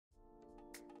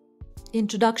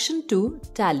Introduction to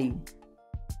Tally.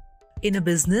 In a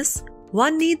business,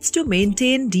 one needs to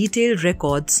maintain detailed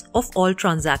records of all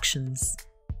transactions.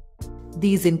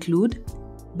 These include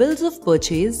bills of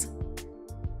purchase,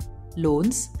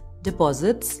 loans,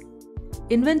 deposits,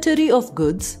 inventory of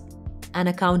goods, and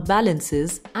account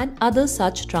balances and other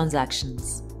such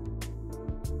transactions.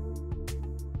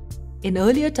 In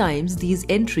earlier times, these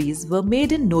entries were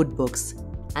made in notebooks,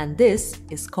 and this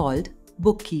is called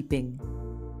bookkeeping.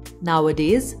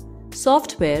 Nowadays,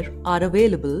 software are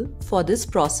available for this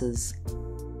process.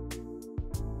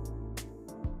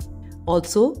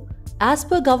 Also, as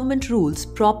per government rules,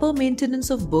 proper maintenance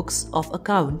of books of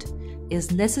account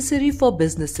is necessary for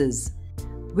businesses.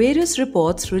 Various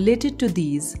reports related to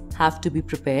these have to be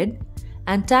prepared,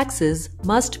 and taxes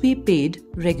must be paid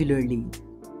regularly.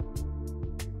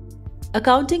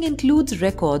 Accounting includes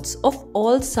records of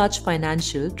all such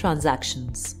financial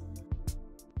transactions.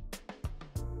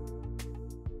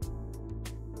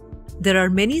 There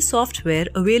are many software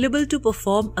available to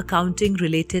perform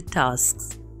accounting-related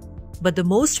tasks. But the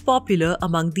most popular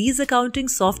among these accounting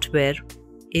software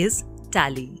is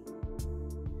Tally.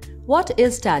 What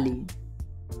is Tally?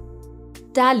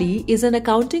 Tally is an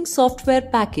accounting software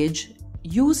package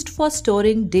used for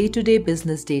storing day-to-day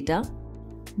business data,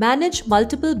 manage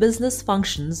multiple business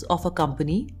functions of a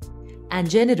company, and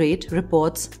generate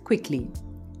reports quickly.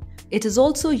 It is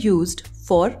also used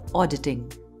for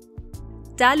auditing.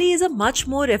 Tally is a much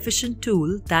more efficient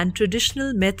tool than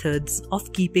traditional methods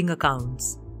of keeping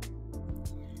accounts.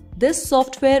 This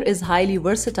software is highly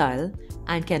versatile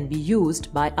and can be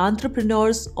used by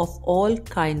entrepreneurs of all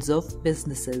kinds of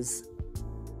businesses.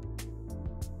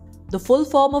 The full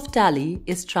form of Tally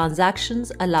is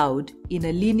transactions allowed in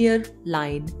a linear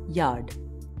line yard.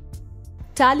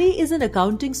 Tally is an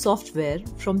accounting software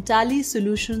from Tally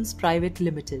Solutions Private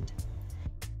Limited.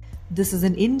 This is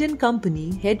an Indian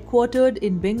company headquartered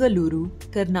in Bengaluru,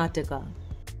 Karnataka.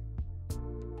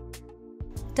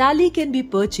 Tally can be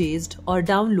purchased or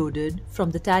downloaded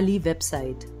from the Tally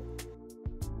website.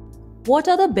 What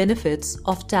are the benefits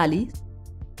of Tally?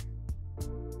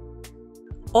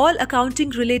 All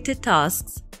accounting-related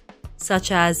tasks,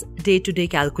 such as day-to-day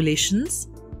calculations,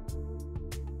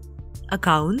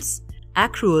 accounts,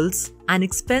 accruals and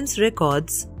expense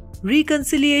records,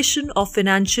 reconciliation of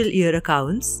financial year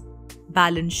accounts,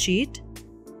 balance sheet,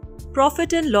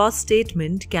 profit and loss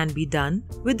statement can be done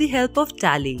with the help of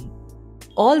Tally.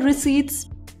 All receipts,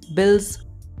 bills,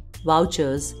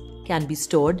 vouchers can be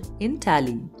stored in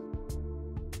Tally.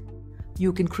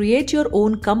 You can create your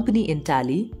own company in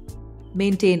Tally,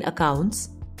 maintain accounts,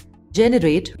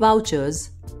 generate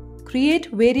vouchers, create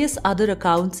various other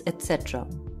accounts, etc.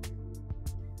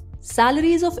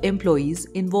 Salaries of employees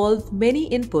involve many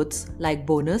inputs like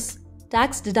bonus,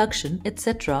 tax deduction,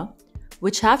 etc.,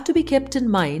 which have to be kept in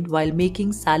mind while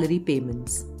making salary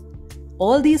payments.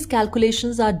 All these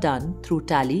calculations are done through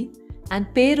Tally,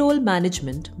 and payroll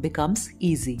management becomes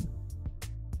easy.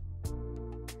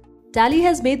 Tally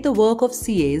has made the work of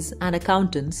CAs and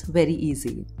accountants very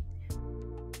easy.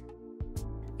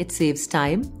 It saves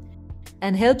time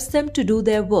and helps them to do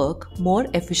their work more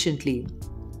efficiently.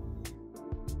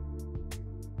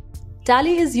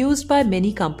 Tally is used by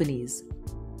many companies.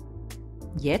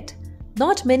 Yet,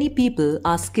 not many people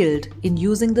are skilled in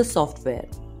using the software.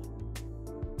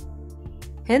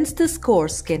 Hence, this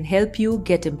course can help you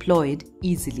get employed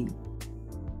easily.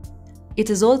 It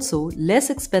is also less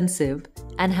expensive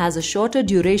and has a shorter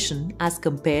duration as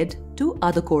compared to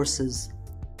other courses.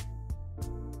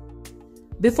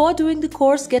 Before doing the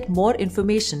course, get more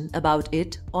information about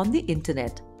it on the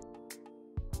internet.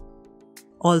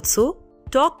 Also,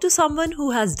 talk to someone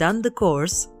who has done the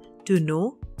course to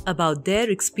know about their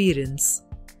experience.